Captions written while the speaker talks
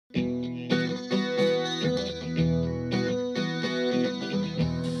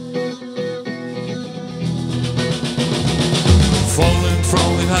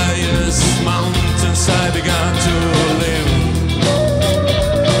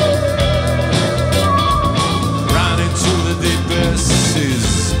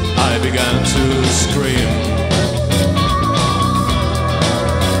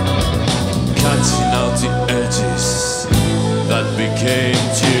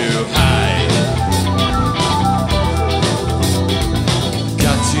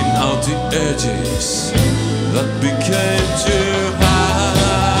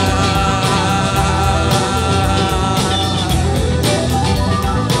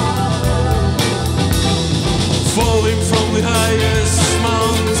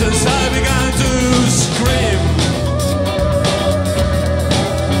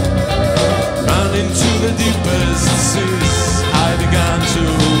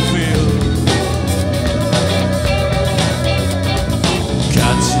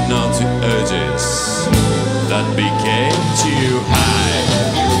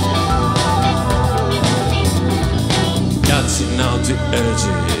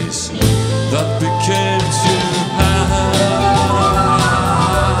edges that became too high.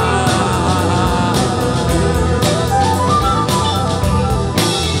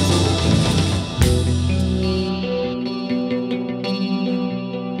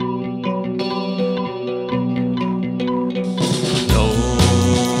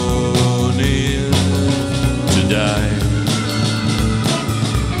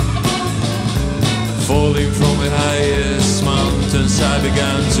 Falling from the highest mountains, I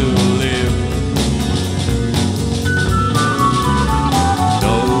began to live.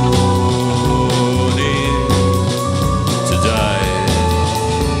 No need to die.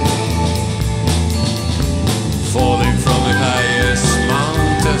 Falling from the highest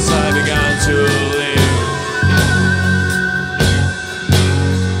mountains, I began to live.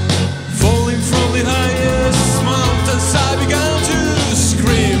 Falling from the highest mountains, I began to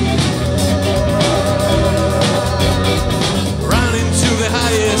scream.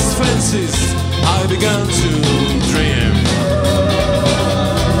 Highest fences, I began to dream.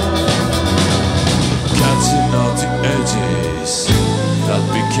 Cutting out the edges that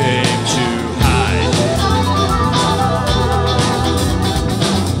became too high.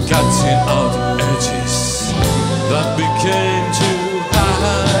 Cutting out the edges that became too high.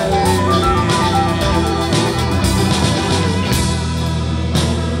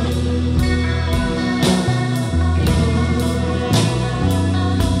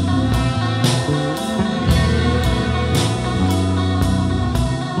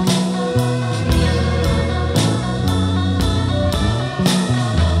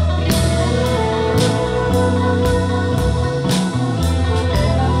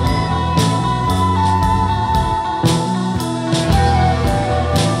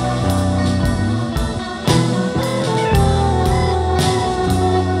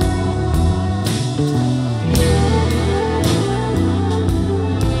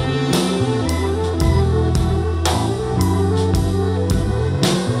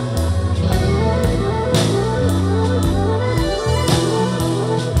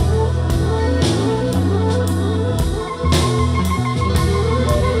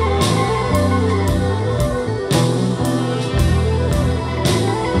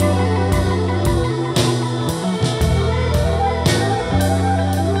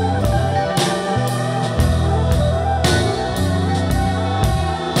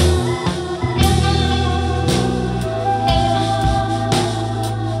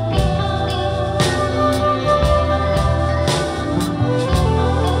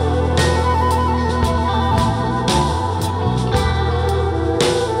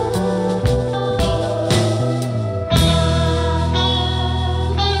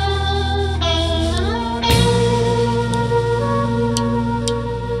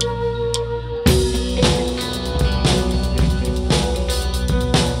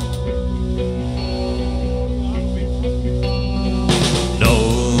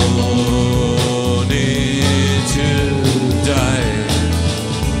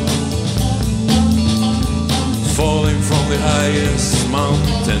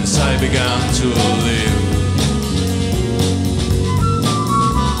 Mountains, I began to live.